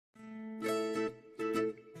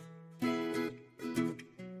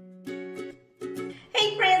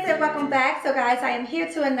Hey friends, and welcome back. So guys, I am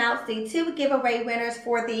here to announce the 2 giveaway winners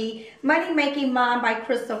for the Money Making Mom by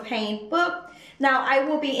Paine book. Now I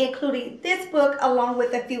will be including this book along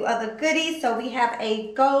with a few other goodies. So we have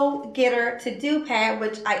a Go Getter To Do pad,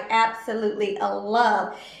 which I absolutely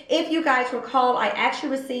love. If you guys recall, I actually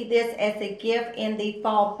received this as a gift in the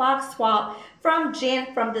fall box swap from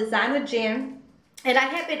Jen, from Designer Jen. And I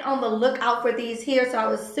have been on the lookout for these here, so I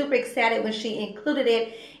was super excited when she included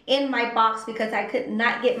it in my box because I could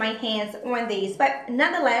not get my hands on these. But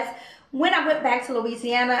nonetheless, when I went back to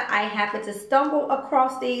Louisiana, I happened to stumble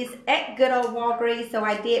across these at good old Walgreens, so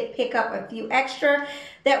I did pick up a few extra.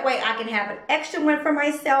 That way I can have an extra one for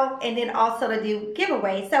myself and then also to do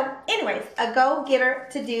giveaways. So anyways, a Go Getter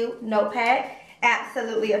To Do notepad.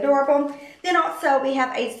 Absolutely adorable. Then also we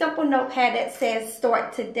have a simple notepad that says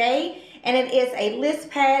Start Today. And it is a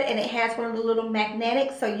list pad, and it has one of the little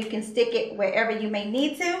magnetics so you can stick it wherever you may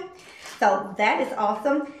need to. So that is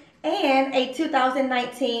awesome. And a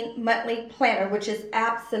 2019 monthly planner, which is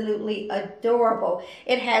absolutely adorable.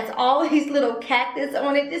 It has all these little cactus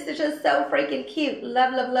on it. This is just so freaking cute.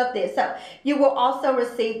 Love, love, love this. So you will also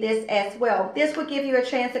receive this as well. This will give you a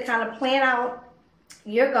chance to kind of plan out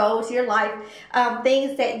your goals, your life,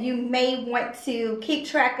 things that you may want to keep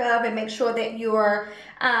track of and make sure that you're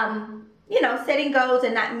setting goals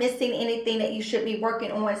and not missing anything that you should be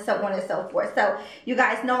working on, so on and so forth. So you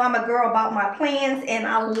guys know I'm a girl about my plans, and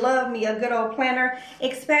I love me a good old planner,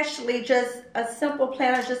 especially just a simple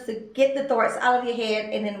planner just to get the thoughts out of your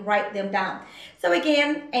head and then write them down. So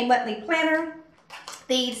again, a monthly planner,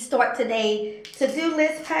 the Start Today to-do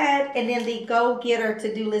list pad, and then the Go Getter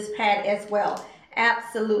To-do list pad as well.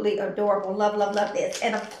 Absolutely adorable. Love, love, love this.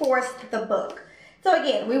 And of course, the book. So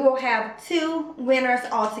again, we will have 2 winners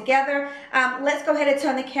all together. Let's go ahead and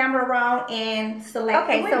turn the camera around and select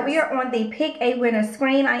the winners. So we are on the Pick a Winner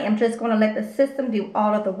screen. I am just going to let the system do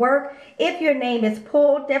all of the work. If your name is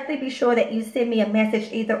pulled, definitely be sure that you send me a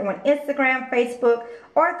message either on Instagram, Facebook,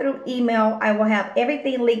 or through email. I will have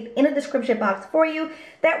everything linked in the description box for you.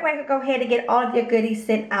 That way I can go ahead and get all of your goodies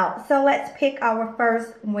sent out. So let's pick our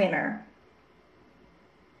first winner.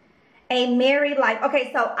 A Married Life.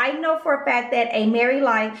 Okay, so I know for a fact that A Married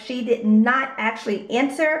Life, she did not actually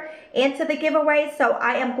enter into the giveaway, so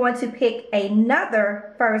I am going to pick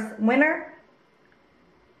another first winner.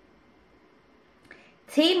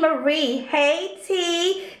 T. Marie. Hey,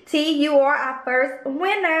 T. T, you are our first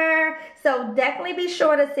winner. So definitely be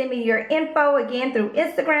sure to send me your info again through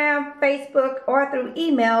Instagram, Facebook, or through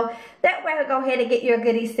email. That way I'll go ahead and get your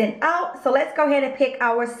goodies sent out. So let's go ahead and pick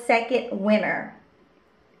our second winner.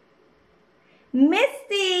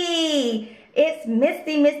 Misty. It's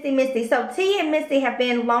Misty. So T and Misty have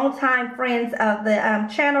been longtime friends of the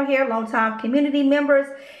channel here, longtime community members,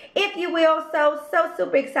 if you will. So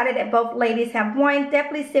super excited that both ladies have won.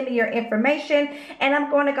 Definitely send me your information, and I'm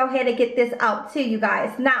going to go ahead and get this out to you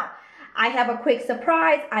guys. Now, I have a quick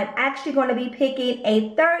surprise. I'm actually going to be picking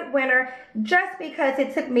a third winner just because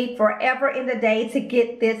it took me forever in the day to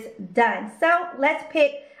get this done. So let's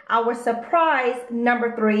pick our surprise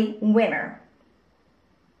number 3 winner.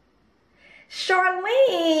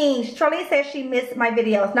 Charlene. Charlene says she missed my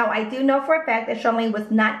videos. Now, I do know for a fact that Charlene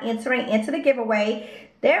was not entering into the giveaway.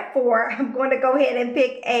 Therefore, I'm going to go ahead and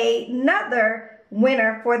pick another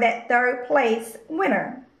winner for that 3rd place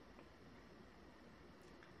winner.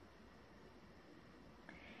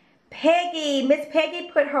 Peggy. Miss Peggy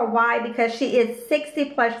put her why because she is 60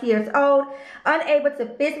 plus years old, unable to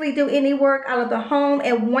physically do any work out of the home,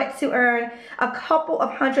 and wants to earn a couple of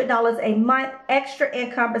 $100s a month extra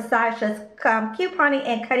income besides just couponing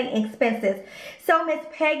and cutting expenses. So Miss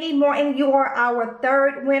Peggy Morton, you are our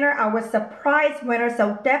 3rd winner, our surprise winner.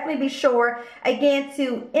 So definitely be sure again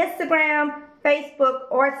to Instagram, Facebook,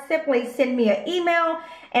 or simply send me an email,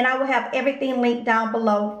 and I will have everything linked down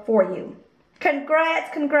below for you.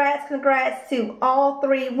 Congrats to all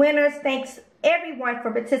 3 winners. Thanks everyone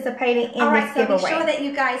for participating in this giveaway. So be sure that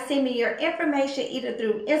you guys send me your information either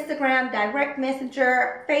through Instagram, direct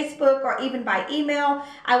messenger, Facebook, or even by email.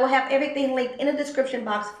 I will have everything linked in the description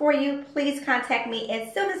box for you. Please contact me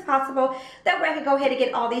as soon as possible. That way I can go ahead and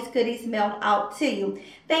get all these goodies mailed out to you.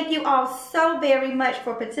 Thank you all so very much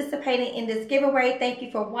for participating in this giveaway. Thank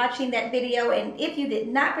you for watching that video. And if you did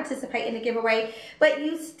not participate in the giveaway, but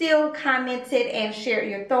you still commented and shared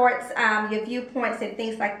your thoughts, your viewpoints and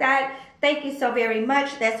things like that, thank you so very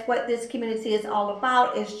much. That's what this community is all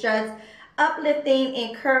about. It's just uplifting,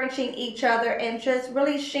 encouraging each other, and just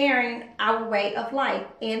really sharing our way of life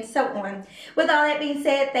and so on. With all that being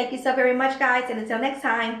said, thank you so very much, guys. And until next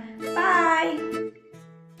time, bye.